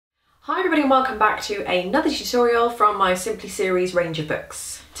Hi everybody and welcome back to another tutorial from my Simply series range of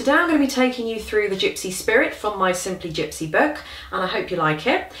books. Today I'm going to be taking you through the Gypsy Spirit from my Simply Gypsy book, and I hope you like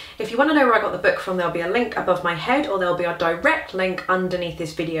it. If you want to know where I got the book from, there'll be a link above my head or there'll be a direct link underneath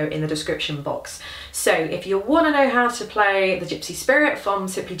this video in the description box. So if you want to know how to play the Gypsy Spirit from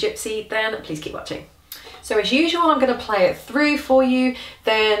Simply Gypsy, then please keep watching. So as usual, I'm going to play it through for you,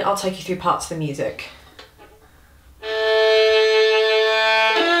 then I'll take you through parts of the music.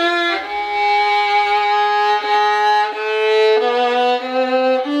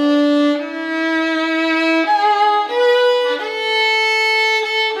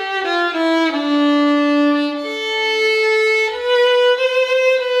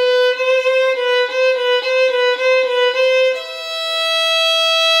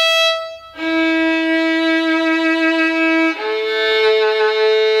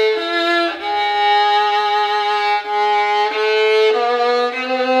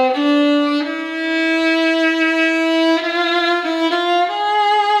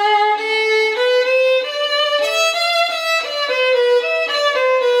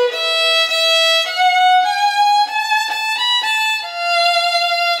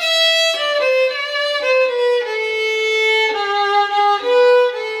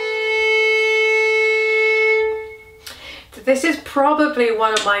 This is probably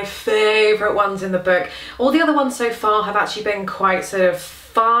one of my favourite ones in the book. All the other ones so far have actually been quite sort of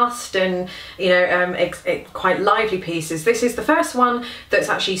fast and, you know, quite lively pieces. This is the first one that's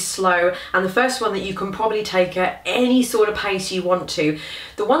actually slow and the first one that you can probably take at any sort of pace you want to.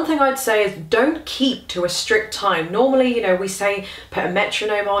 The one thing I'd say is don't keep to a strict time. Normally, you know, we say put a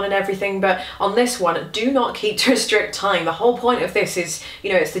metronome on and everything, but on this one, do not keep to a strict time. The whole point of this is,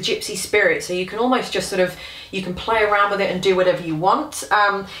 you know, it's the Gypsy Spirit, so you can almost just sort of, you can play around with it and do whatever you want.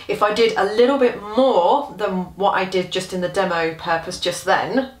 If I did a little bit more than what I did just in the demo purpose just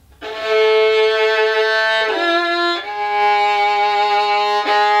then,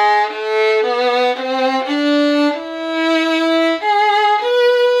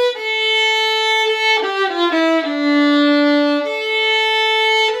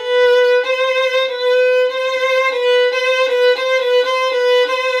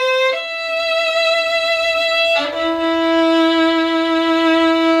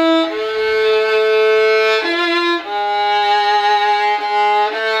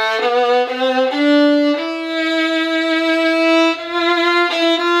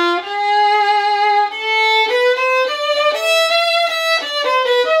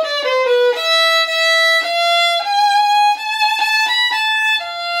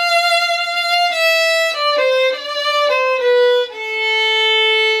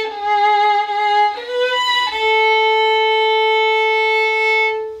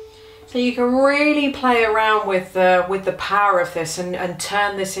 so you can really play around with the power of this and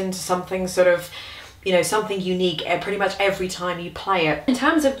turn this into something sort of, you know, something unique pretty much every time you play it. In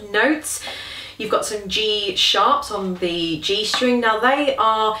terms of notes, you've got some G sharps on the G string. Now they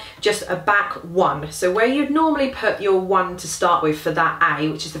are just a back one. So where you'd normally put your one to start with for that A,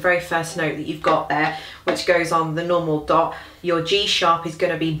 which is the very first note that you've got there, which goes on the normal dot, your G sharp is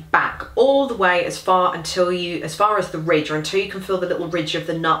going to be back all the way as far as the ridge, or until you can feel the little ridge of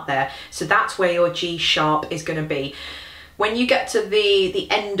the nut there. So that's where your G sharp is going to be. When you get to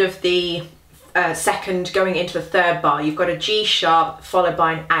the end of the second going into the third bar, you've got a G sharp followed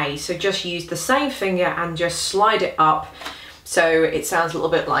by an A. So just use the same finger and just slide it up so it sounds a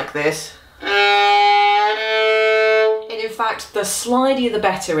little bit like this. And in fact, the slidier the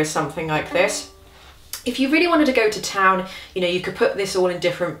better is something like this. If you really wanted to go to town, you know, you could put this all in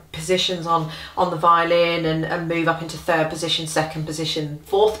different positions on the violin and move up into third position, second position,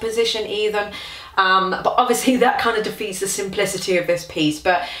 fourth position even. But obviously that kind of defeats the simplicity of this piece.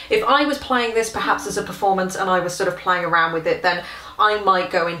 But if I was playing this perhaps as a performance and I was sort of playing around with it, then I might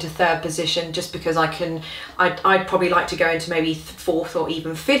go into third position just because I'd probably like to go into maybe fourth or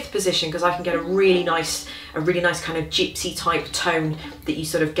even fifth position because I can get a really nice kind of gypsy type tone that you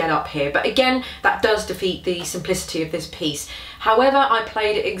sort of get up here. But again, that does defeat the simplicity of this piece. However, I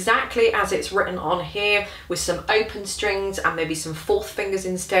played it exactly as it's written on here with some open strings and maybe some fourth fingers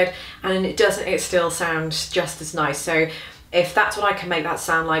instead, and it still sounds just as nice. So if that's what I can make that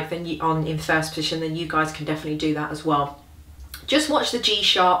sound like, then in first position, then you guys can definitely do that as well. Just watch the G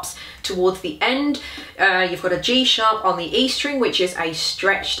sharps towards the end. You've got a G sharp on the E string, which is a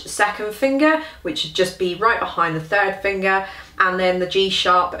stretched second finger, which should just be right behind the third finger, and then the G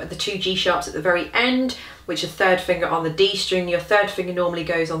sharp, the two G sharps at the very end, which is third finger on the D string. Your third finger normally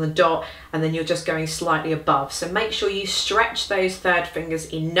goes on the dot, and then you're just going slightly above. So make sure you stretch those third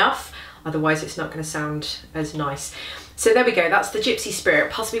fingers enough, otherwise it's not going to sound as nice. So there we go, that's the Gypsy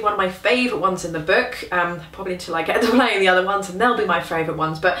Spirit, possibly one of my favourite ones in the book, probably until I get to playing the other ones and they'll be my favourite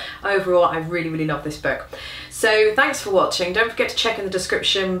ones, but overall I really love this book. So thanks for watching. Don't forget to check in the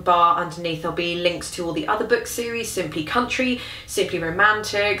description bar underneath, there'll be links to all the other book series, Simply Country, Simply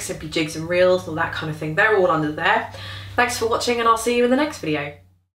Romantic, Simply Jigs and Reels, all that kind of thing, they're all under there. Thanks for watching and I'll see you in the next video.